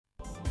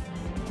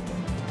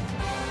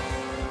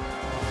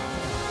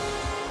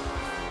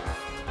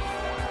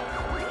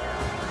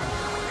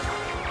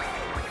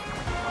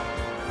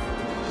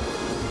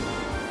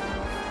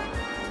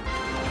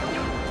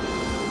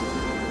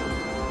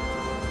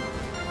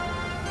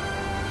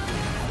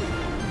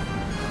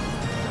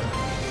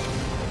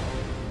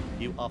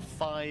You are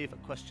 5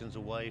 questions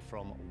away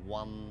from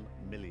 1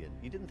 million.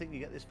 You didn't think you'd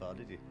get this far,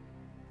 did you?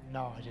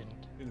 No, I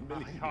didn't. In a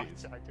million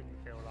years. I didn't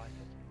feel like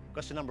it.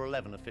 Question number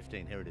 11 of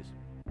 15, here it is.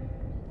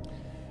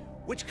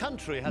 Which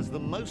country has the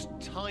most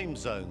time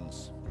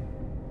zones?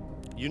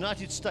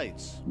 United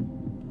States,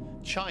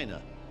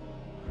 China,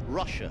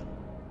 Russia,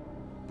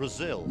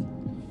 Brazil.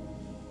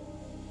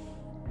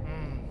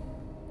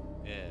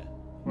 Yeah.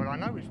 Well, I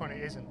know which one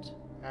it isn't.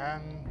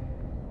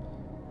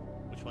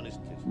 Which one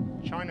isn't it?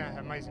 China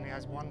amazingly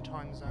has one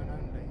time zone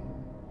only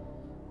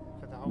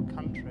for the whole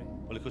country.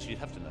 Well, of course, you'd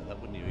have to know that,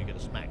 wouldn't you? You get a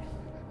smack.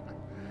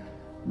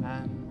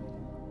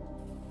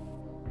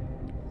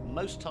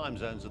 Most time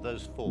zones are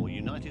those 4,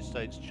 United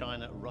States,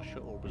 China, Russia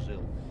or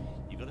Brazil.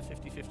 You've got a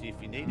 50-50.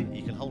 If you need it,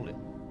 you can hold it.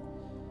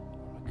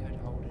 I could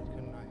hold it,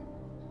 couldn't I?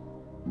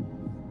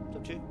 It's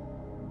up to you.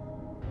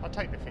 I'll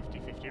take the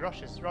 50-50.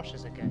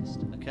 Russia's a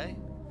guest. Okay.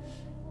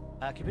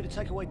 Computer,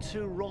 take away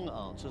 2 wrong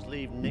answers.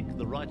 Leave Nick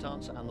the right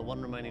answer and the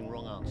 1 remaining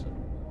wrong answer.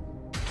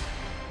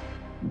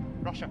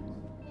 Russia.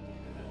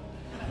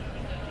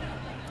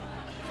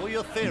 For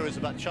your theories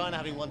about China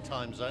having one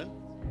time zone,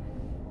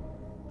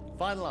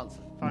 final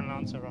answer. Final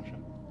answer, Russia.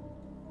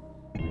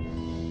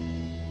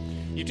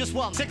 You just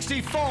won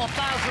 £64,000.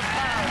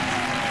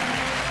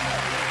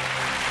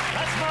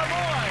 That's my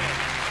boy.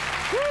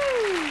 Woo!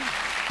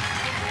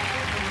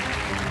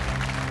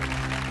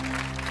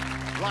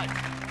 Right.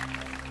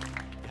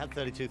 You had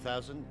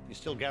 32,000. You're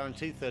still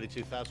guaranteed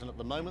 32,000 at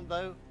the moment,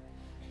 though.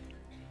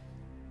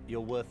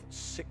 You're worth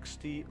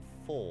 £64,000.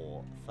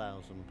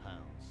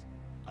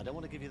 I don't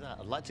want to give you that.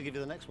 I'd like to give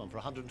you the next one for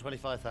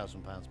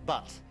 £125,000,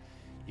 but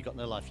you've got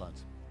no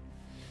lifelines.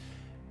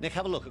 Nick,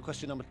 have a look at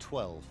question number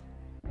 12.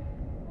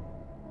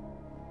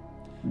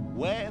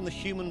 Where in the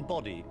human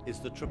body is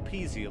the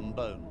trapezium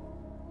bone?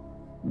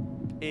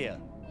 Ear,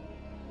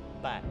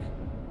 back,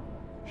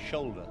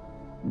 shoulder,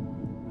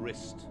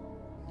 wrist.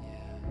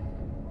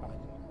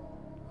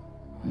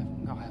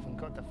 I haven't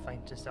got the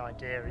faintest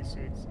idea.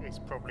 It's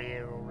probably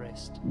ear or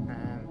wrist,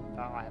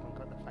 but I haven't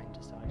got the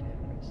faintest idea,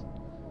 Chris.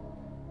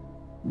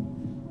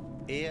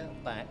 Ear,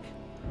 back,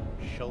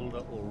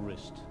 shoulder or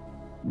wrist?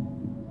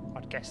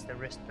 I'd guess the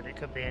wrist, but it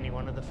could be any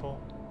one of the 4,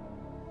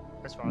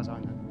 as far as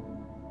I know.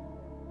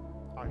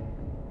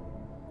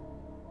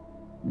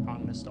 I'm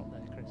going to stop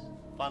there, Chris.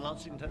 Final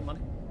answer, you can take the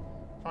money?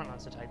 Final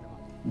answer, take the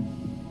money.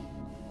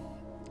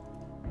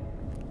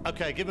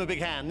 OK, give him a big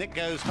hand. Nick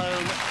goes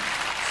home.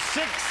 £60,000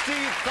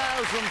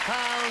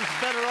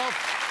 better off.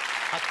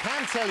 I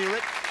can tell you,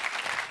 Rick,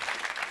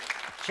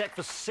 check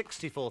for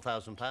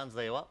 £64,000.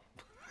 There you are.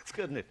 It's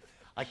good, isn't it?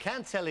 I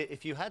can tell you,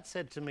 if you had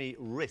said to me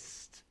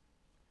wrist,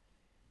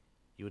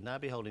 you would now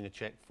be holding a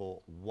cheque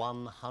for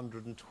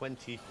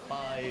 £125,000.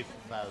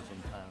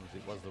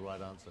 It was the right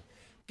answer.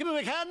 Give him a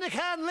big hand. Nick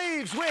Hand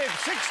leaves with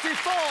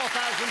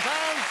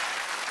 £64,000.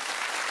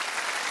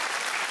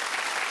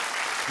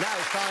 Now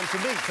it's time to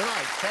meet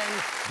tonight's 10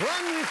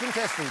 brand new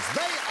contestants.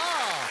 They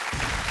are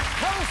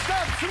Cole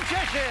Stubbs from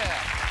Cheshire,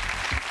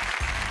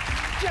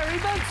 Jerry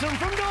Benson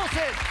from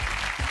Dorset,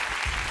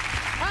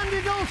 Andy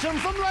Dalton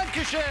from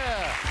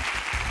Lancashire,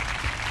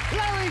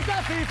 Larry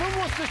Duffy from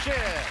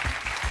Worcestershire,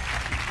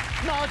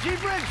 Margie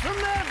Briggs from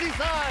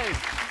Merseyside,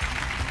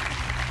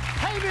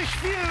 Hamish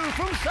Few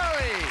from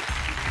Surrey,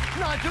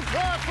 Nigel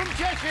Clark from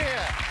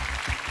Cheshire,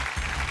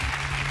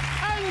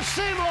 Anne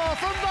Seymour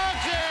from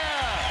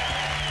Berkshire,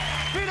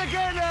 Peter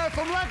Gaynor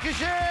from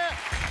Lancashire,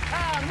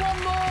 and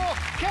one more,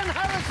 Ken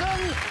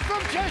Harrison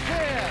from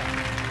Cheshire.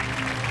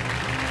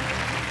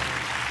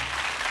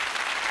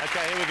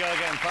 OK, here we go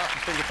again.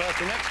 Fastest finger first.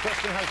 The next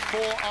question has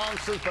 4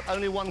 answers, but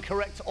only 1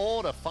 correct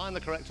order. Find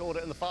the correct order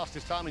in the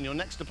fastest time, and you're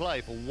next to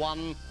play for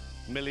 £1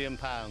 million.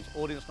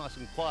 Audience, nice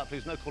and quiet,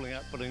 please. No calling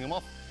out, putting them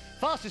off.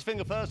 Fastest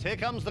finger first. Here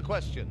comes the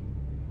question.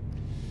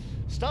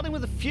 Starting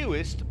with the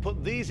fewest,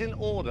 put these in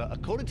order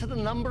according to the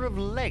number of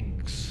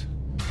legs.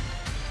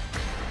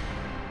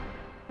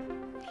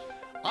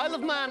 Isle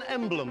of Man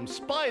emblem,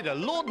 spider,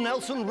 Lord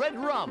Nelson, red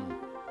rum.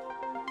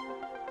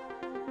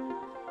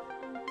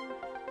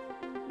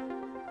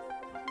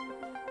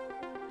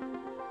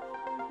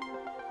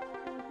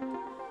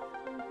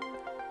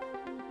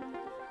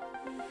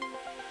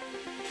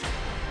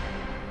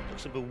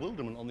 Looks a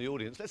bewilderment on the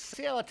audience. Let's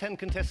see how our 10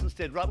 contestants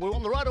did. Right, we're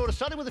on the right order,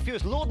 starting with the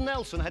fewest. Lord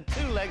Nelson had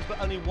 2 legs but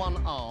only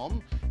 1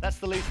 arm. That's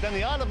the least. Then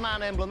the Isle of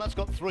Man emblem, that's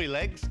got 3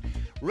 legs.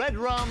 Red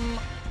rum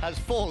has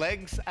 4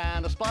 legs,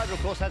 and a spider,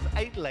 of course, has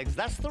 8 legs.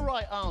 That's the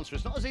right answer.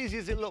 It's not as easy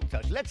as it looked,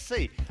 actually. Let's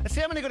see. Let's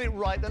see how many got it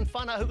right, then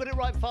find out who got it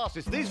right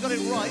fastest. These got it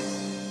right.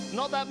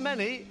 Not that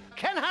many.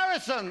 Ken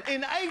Harrison,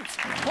 in 8.21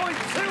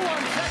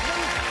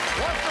 seconds,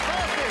 was the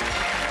fastest.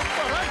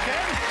 Well done,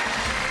 Ken.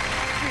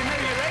 You know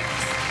your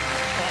legs.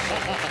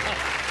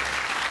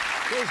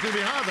 It's going to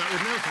be hard, that,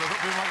 with Nelson. I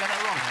thought people might get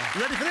that wrong.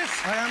 You ready for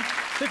this? I am.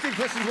 15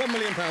 questions, £1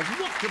 million.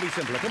 What could be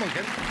simpler? Come on,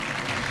 Ken.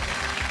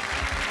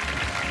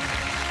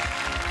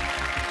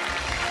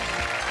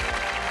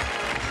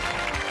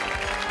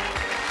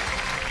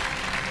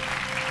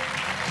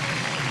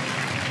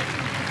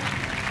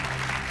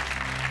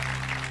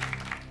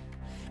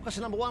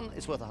 Question number 1,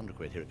 it's worth 100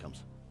 quid. Here it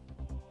comes.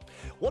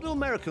 What do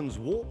Americans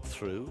walk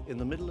through in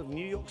the middle of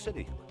New York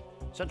City?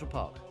 Central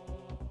Park,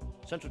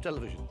 Central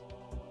Television,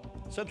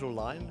 Central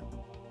Line,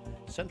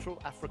 Central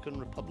African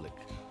Republic.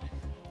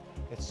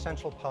 It's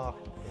Central Park.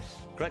 Yes.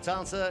 Correct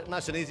answer,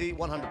 nice and easy,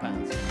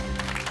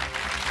 £100.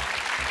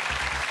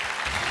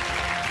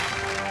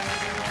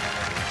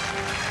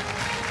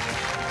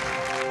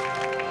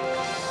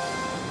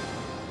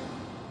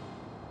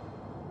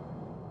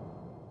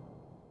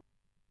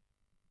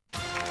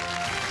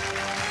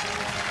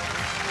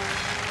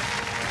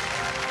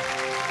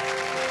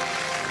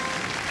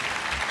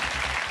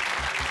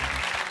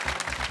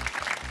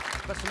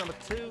 Question number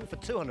 2 for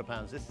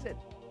 £200. This is it.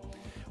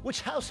 Which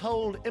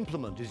household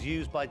implement is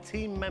used by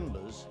team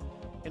members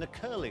in a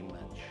curling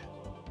match?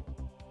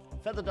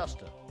 Feather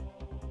duster,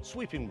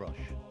 sweeping brush,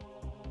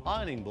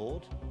 ironing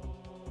board,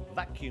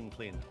 vacuum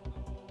cleaner.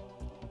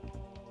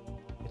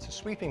 It's a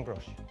sweeping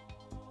brush.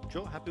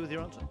 Sure, happy with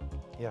your answer?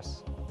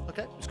 Yes.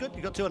 Okay, it's good,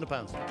 you got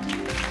 £200.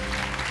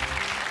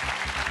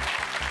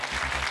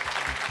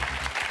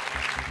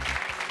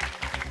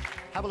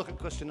 Have a look at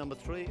question number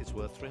 3, it's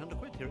worth 300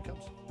 quid, here it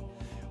comes.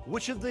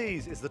 Which of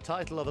these is the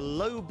title of a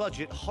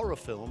low-budget horror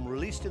film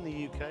released in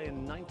the UK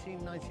in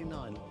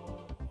 1999?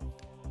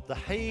 The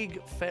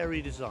Hague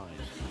Fairy Design.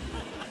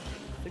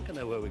 I think I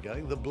know where we're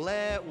going. The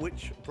Blair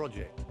Witch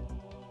Project.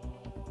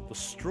 The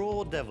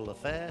Straw Devil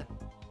Affair.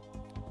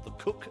 The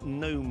Cook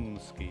Gnome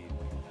Scheme.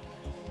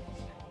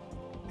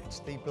 It's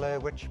the Blair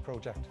Witch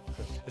Project.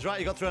 That's right,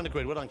 you got 300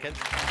 quid. Well done, Ken.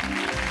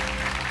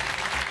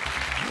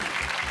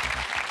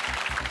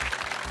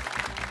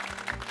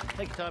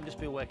 Take your time, just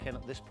be aware, Ken,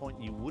 at this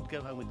point you would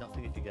go home with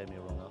nothing if you gave me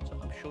a wrong answer.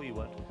 I'm sure you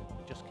won't,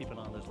 but just keep an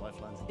eye on those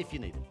lifelines if you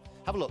need them.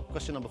 Have a look.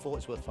 Question number 4,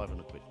 it's worth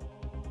 500 quid.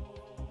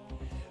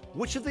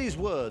 Which of these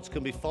words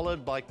can be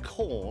followed by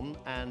corn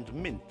and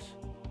mint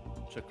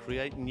to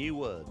create new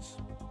words?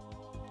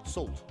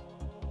 Salt,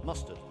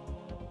 mustard,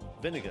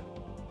 vinegar,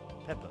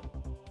 pepper.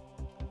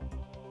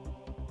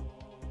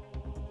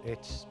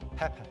 It's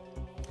pepper.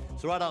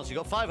 It's the right answer.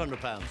 You got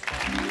 £500.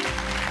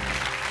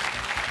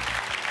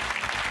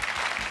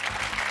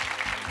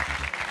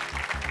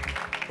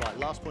 Right,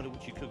 last point at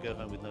which you could go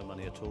home with no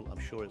money at all. I'm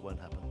sure it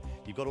won't happen.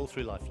 You've got all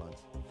 3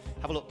 lifelines.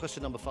 Have a look.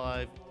 Question number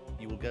 5.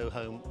 You will go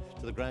home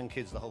to the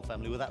grandkids, the whole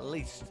family, with at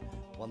least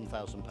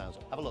 £1,000.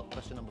 Have a look.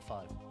 Question number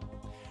 5.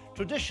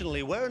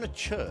 Traditionally, where in a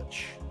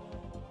church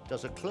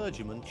does a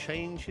clergyman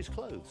change his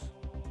clothes?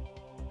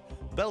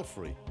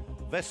 Belfry,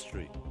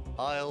 vestry,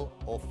 aisle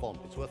or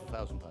font? It's worth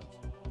 £1,000.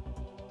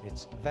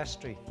 It's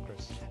vestry,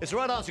 Chris. It's the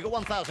right answer. You got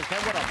 1,000,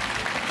 Ken. Well done.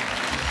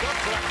 Got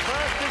to that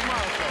first big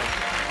milestone.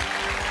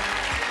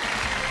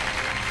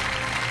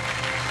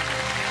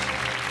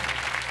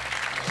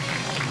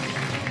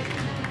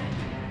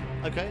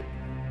 Okay,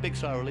 big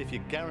sigh of relief.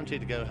 You're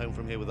guaranteed to go home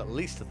from here with at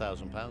least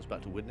 £1,000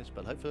 back to witness,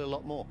 but hopefully a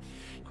lot more.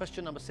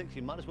 Question number 6,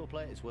 you might as well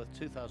play it. It's worth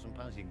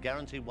 £2,000. You're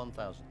guaranteed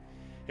 1,000.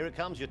 Here it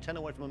comes. You're 10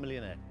 away from a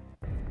millionaire.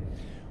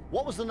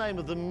 What was the name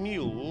of the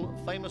mule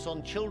famous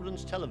on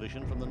children's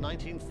television from the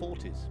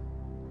 1940s?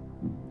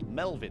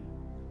 Melvin,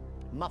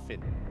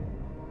 Muffin,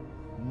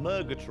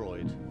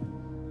 Murgatroyd,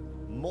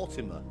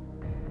 Mortimer.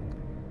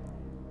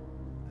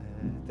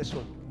 This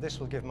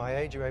will give my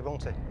age away,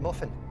 won't it?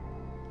 Muffin.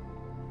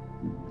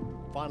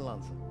 Final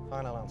answer.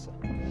 Final answer.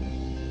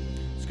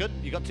 It's good.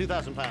 You got £2,000.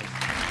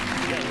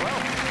 You're going well.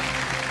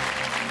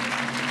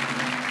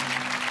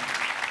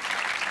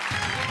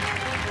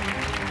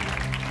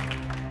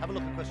 Have a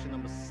look at question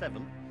number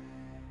 7.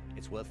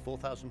 It's worth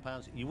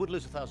 £4,000. You would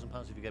lose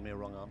 £1,000 if you gave me a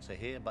wrong answer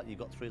here, but you've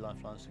got 3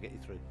 lifelines to get you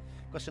through.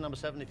 Question number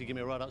 7. If you give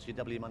me a right answer, you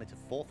double your money to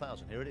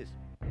 £4,000. Here it is.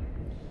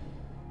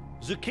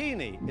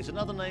 Zucchini is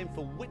another name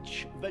for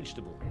which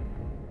vegetable?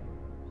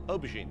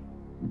 Aubergine,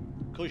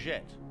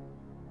 courgette,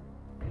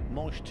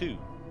 mange-tout,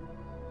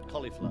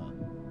 cauliflower,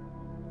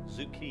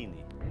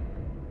 zucchini.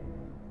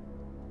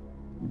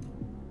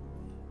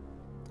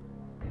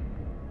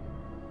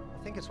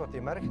 I think it's what the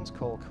Americans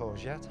call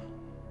courgette.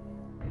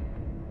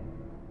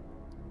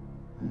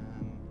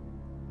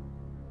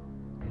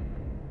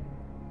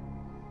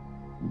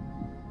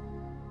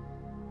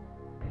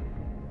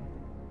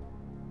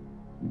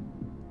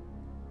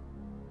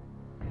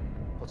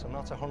 But I'm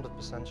not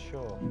 100%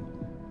 sure.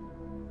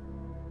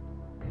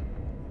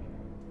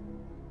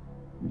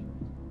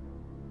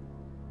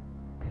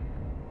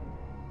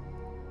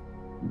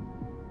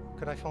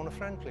 Could I phone a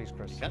friend, please,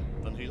 Chris? You can.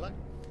 Phone who you like.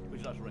 Who would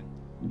you like to ring?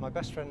 My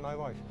best friend, my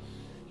wife.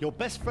 Your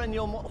best friend,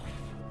 your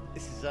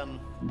This is a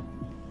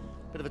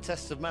bit of a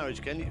test of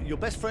marriage, Ken. Your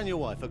best friend, your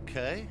wife.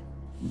 Okay.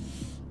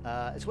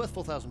 It's worth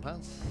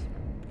 £4,000.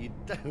 You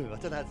don't. I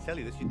don't know how to tell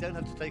you this. You don't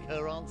have to take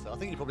her answer. I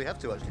think you probably have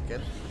to, actually,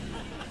 Ken.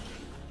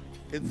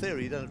 In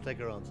theory, you don't have to take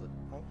her answer.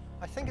 Oh,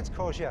 I think it's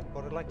courgette,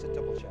 but I'd like to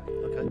double check.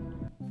 Okay.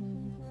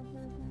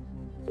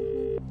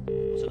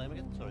 What's her name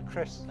again? Sorry.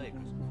 Chris. Hey,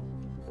 Chris.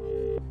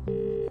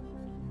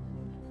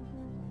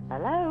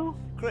 Hello?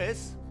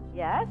 Chris?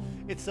 Yes?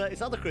 It's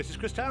other Chris. It's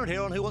Chris Tarrant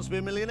here on Who Wants to Be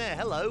a Millionaire.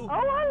 Hello.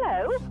 Oh,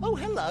 hello. Oh,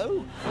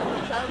 hello.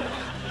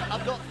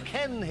 I've got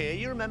Ken here.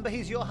 You remember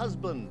he's your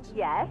husband.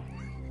 Yes.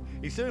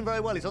 He's doing very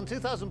well. He's on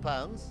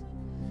 £2,000.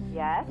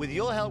 Yes. With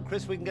your help,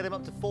 Chris, we can get him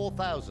up to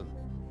 4,000.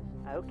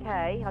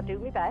 Okay, I'll do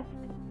my best.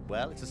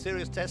 Well, it's a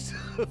serious test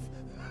of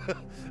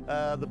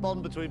the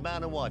bond between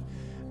man and wife.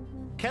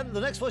 Ken, the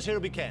next voice here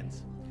will be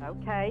Ken's.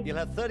 Okay. You'll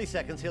have 30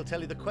 seconds. He'll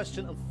tell you the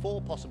question and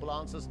 4 possible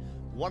answers.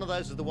 One of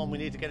those is the one we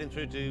need to get him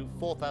through to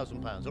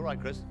 £4,000. All right,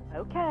 Chris?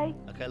 Okay.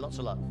 Okay, lots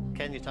of luck.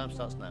 Ken, your time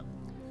starts now.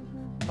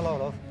 Hello,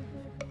 love.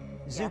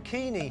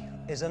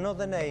 Zucchini is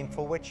another name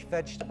for which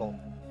vegetable?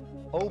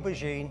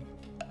 Aubergine,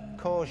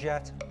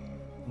 courgette,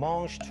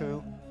 mange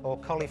tout, or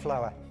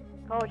cauliflower?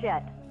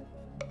 Courgette.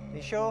 Are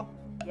you sure?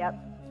 Yep.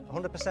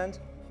 100%?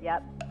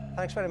 Yep.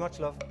 Thanks very much,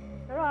 love.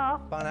 Hurrah.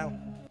 Bye now.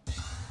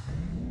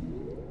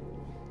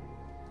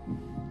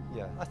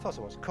 Yeah, I thought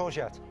it was.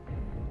 Courgette.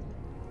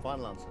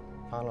 Final answer.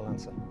 Final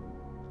answer.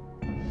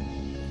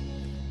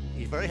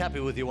 You're very happy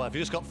with your wife.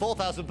 You just got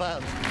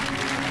 £4,000.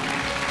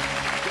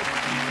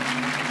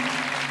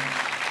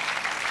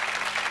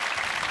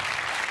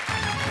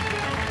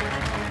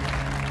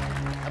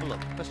 Have a look.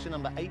 Question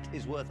number 8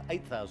 is worth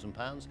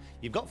 £8,000.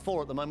 You've got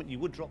 4 at the moment. You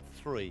would drop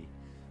 3.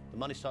 The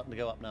money's starting to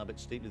go up now a bit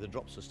steeply. The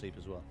drops are steep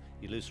as well.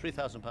 You lose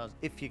 £3,000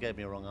 if you gave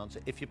me a wrong answer,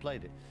 if you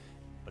played it.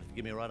 But if you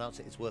give me a right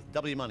answer, it's worth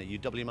double your money. You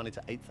double your money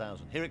to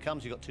 8,000. Here it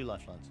comes. You've got 2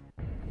 lifelines.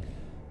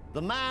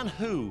 The Man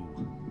Who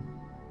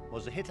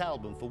was a hit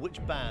album for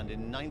which band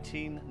in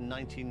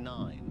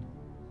 1999?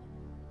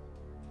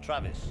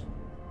 Travis,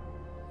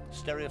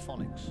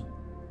 Stereophonics,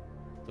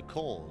 The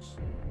Cause,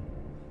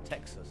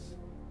 Texas.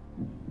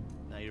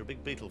 Now, you're a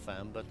big Beatle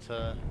fan, but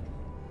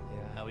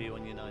how are you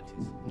on your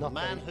 90s? The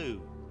Man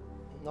Who.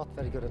 Not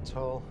very good at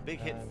all. Big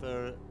hit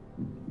for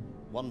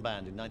one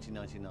band in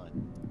 1999.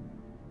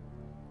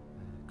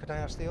 Could I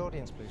ask the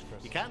audience, please,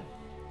 Chris? You can.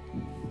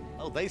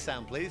 Oh, they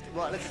sound pleased.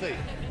 Right, let's see.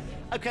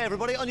 OK,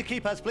 everybody, on your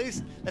keypads,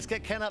 please. Let's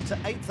get Ken up to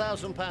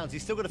 £8,000.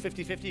 He's still got a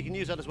 50-50. You can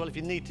use that as well if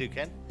you need to,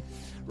 Ken.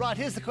 Right,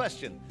 here's the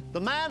question.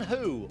 The Man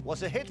Who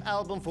was a hit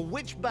album for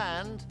which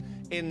band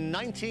in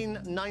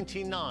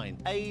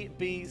 1999? A,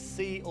 B,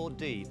 C, or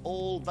D?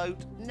 All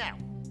vote now.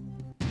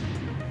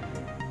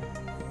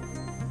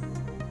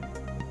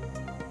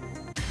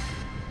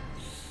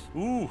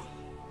 Ooh.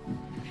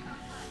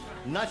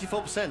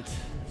 94%.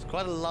 It's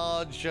quite a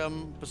large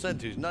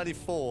percentage.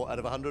 94 out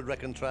of 100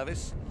 reckon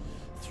Travis.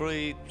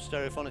 3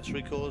 Stereophonics,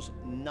 3 Cause,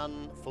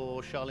 none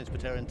for Charlene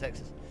Spiteri in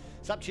Texas.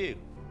 It's up to you.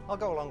 I'll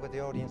go along with the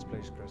audience,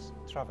 please, Chris.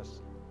 Travis.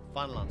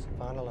 Final answer.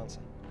 Final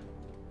answer.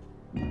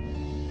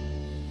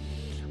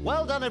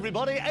 Well done,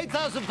 everybody.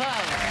 £8,000.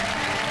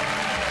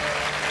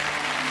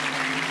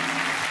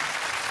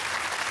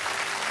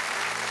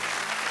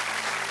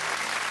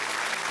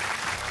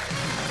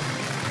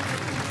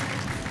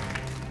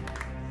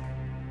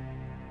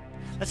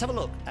 Let's have a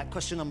look at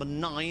question number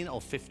 9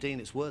 of 15.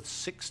 It's worth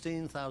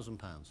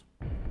 £16,000.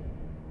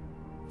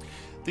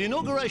 The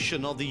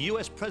inauguration of the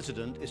US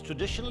president is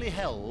traditionally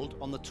held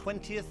on the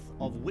 20th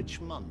of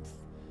which month?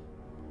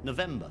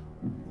 November,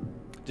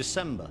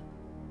 December,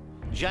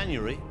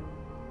 January,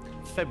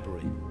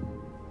 February.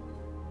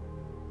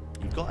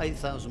 You've got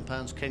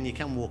 £8,000, Ken. You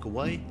can walk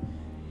away.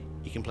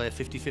 You can play a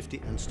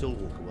 50-50 and still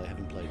walk away,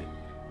 having played it.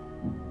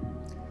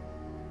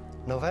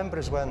 November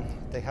is when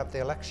they have the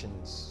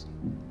elections,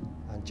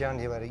 and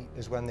January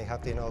is when they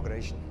have the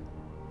inauguration.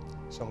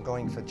 So I'm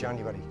going for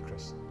January,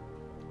 Chris.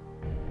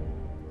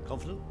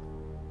 Confident?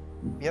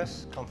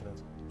 Yes,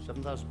 confident.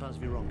 £7,000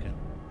 if you're wrong, Ken.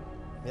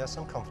 Yes,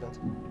 I'm confident.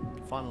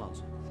 Final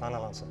answer.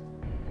 Final answer.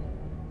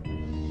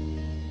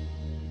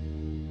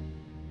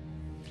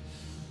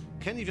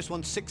 Ken, you just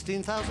won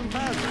 £16,000.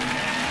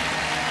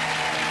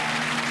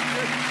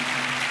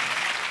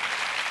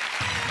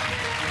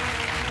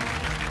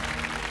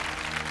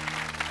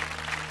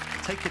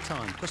 Take your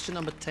time. Question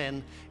number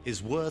 10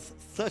 is worth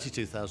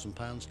 £32,000,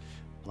 and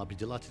I'll be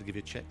delighted to give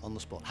you a check on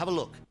the spot. Have a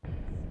look.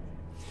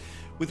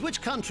 With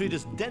which country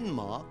does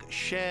Denmark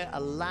share a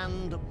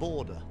land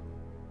border?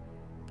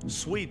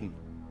 Sweden,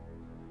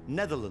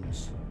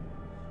 Netherlands,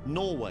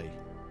 Norway,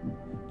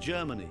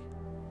 Germany.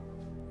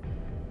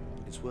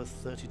 It's worth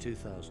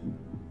 £32,000.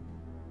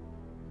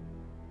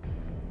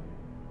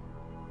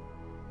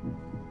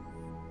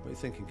 What are you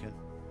thinking, Ken?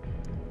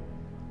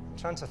 I'm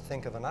trying to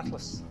think of an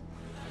atlas.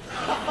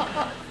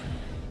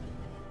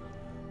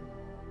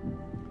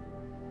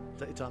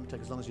 Take your time,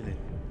 take as long as you need.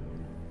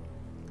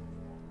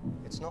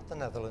 It's not the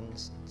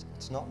Netherlands,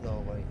 it's not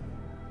Norway.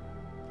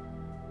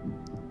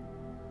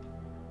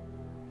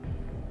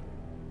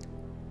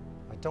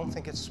 I don't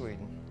think it's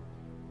Sweden.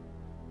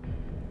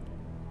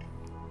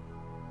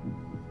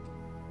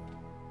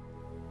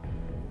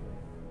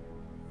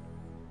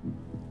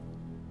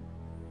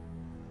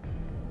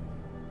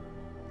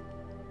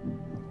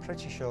 I'm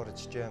pretty sure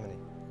it's Germany.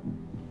 Do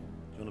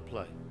you want to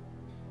play?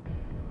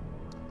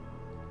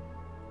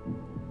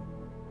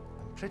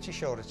 I'm pretty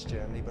sure it's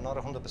Germany, but not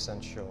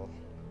 100% sure.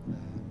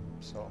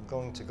 So I'm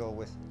going to go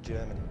with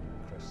Germany,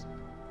 Chris.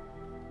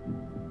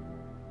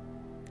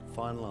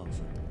 Final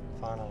answer.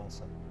 Final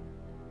answer.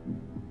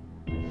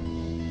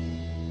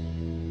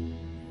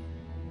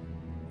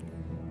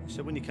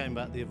 So when you came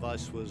back, the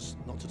advice was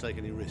not to take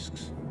any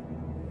risks.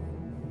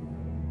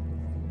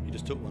 You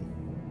just took one.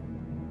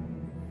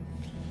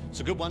 It's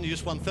a good one. You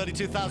just won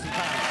 £32,000.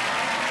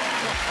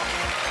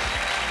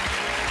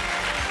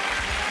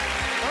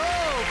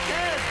 Oh,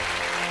 Ken!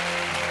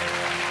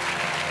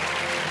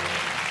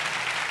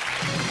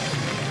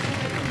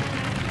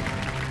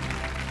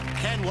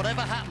 Ken,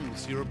 whatever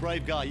happens, you're a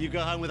brave guy. You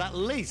go home with at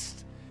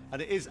least,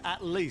 and it is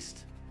at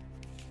least,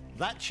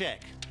 that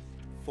cheque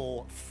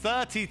for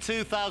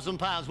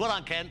 £32,000. Well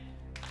done, Ken.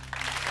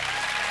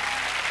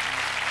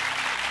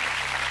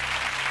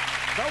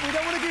 But we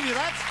don't want to give you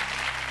that.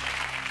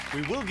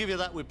 We will give you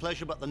that with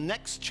pleasure, but the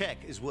next cheque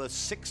is worth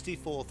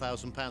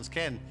 £64,000.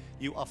 Ken,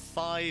 you are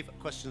 5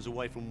 questions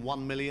away from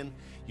 1 million.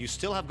 You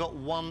still have got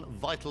one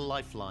vital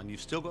lifeline.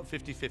 You've still got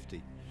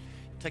 50-50.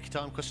 Take your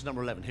time. Question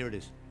number 11. Here it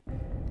is.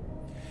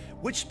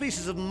 Which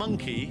species of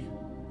monkey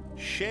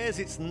shares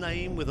its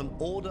name with an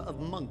order of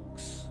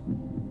monks?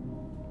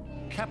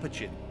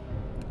 Capuchin,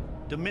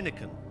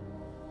 Dominican,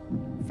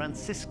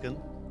 Franciscan,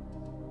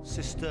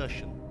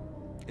 Cistercian.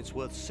 It's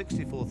worth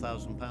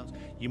 £64,000.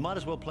 You might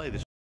as well play this.